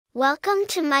Welcome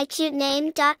to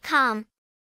mycutename.com.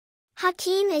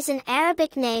 Hakeem is an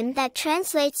Arabic name that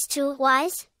translates to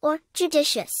wise or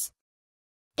judicious.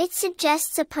 It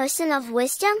suggests a person of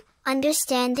wisdom,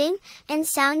 understanding, and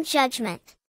sound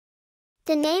judgment.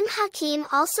 The name Hakeem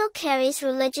also carries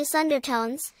religious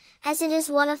undertones, as it is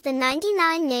one of the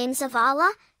 99 names of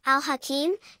Allah,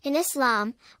 Al-Hakim, in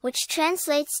Islam, which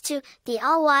translates to the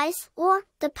All-Wise or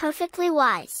the Perfectly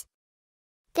Wise.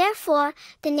 Therefore,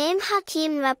 the name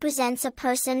Hakeem represents a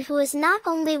person who is not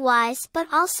only wise but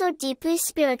also deeply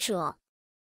spiritual.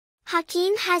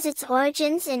 Hakeem has its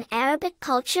origins in Arabic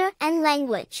culture and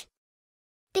language.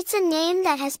 It's a name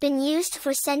that has been used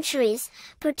for centuries,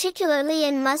 particularly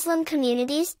in Muslim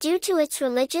communities due to its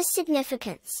religious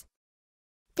significance.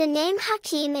 The name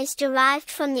Hakeem is derived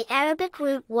from the Arabic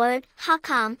root word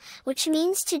hakam, which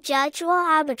means to judge or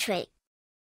arbitrate.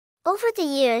 Over the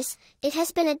years, it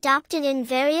has been adopted in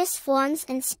various forms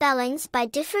and spellings by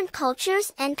different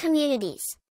cultures and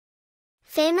communities.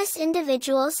 Famous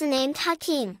individuals named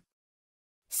Hakeem.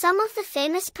 Some of the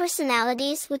famous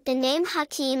personalities with the name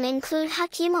Hakeem include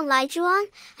Hakeem Olajuwon,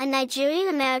 a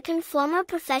Nigerian-American former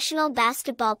professional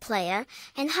basketball player,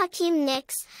 and Hakeem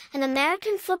Nicks, an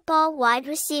American football wide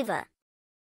receiver.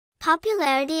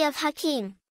 Popularity of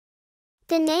Hakeem.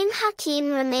 The name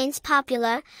Hakeem remains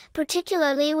popular,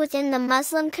 particularly within the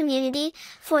Muslim community,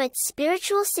 for its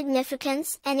spiritual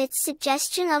significance and its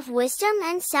suggestion of wisdom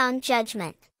and sound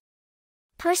judgment.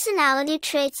 Personality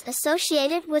traits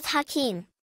associated with Hakeem.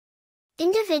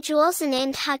 Individuals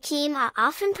named Hakeem are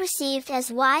often perceived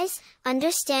as wise,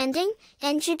 understanding,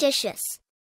 and judicious.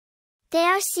 They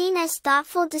are seen as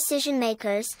thoughtful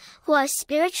decision-makers, who are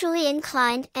spiritually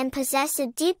inclined and possess a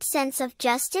deep sense of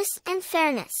justice and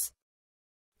fairness.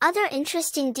 Other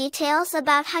interesting details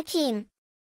about Hakeem.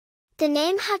 The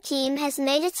name Hakeem has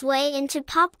made its way into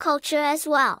pop culture as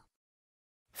well.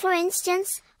 For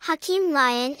instance, Hakeem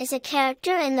Lion is a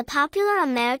character in the popular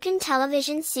American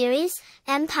television series,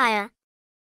 Empire.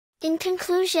 In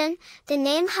conclusion, the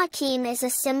name Hakeem is a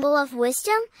symbol of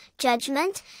wisdom,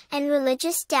 judgment, and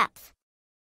religious depth.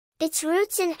 Its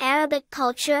roots in Arabic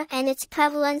culture and its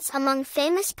prevalence among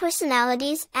famous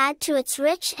personalities add to its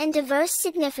rich and diverse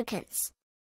significance.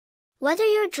 Whether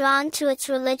you're drawn to its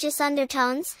religious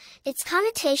undertones, its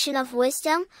connotation of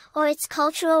wisdom, or its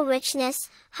cultural richness,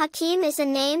 Hakeem is a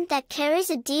name that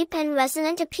carries a deep and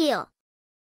resonant appeal.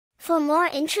 For more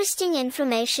interesting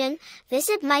information,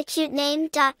 visit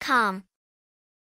mycutename.com.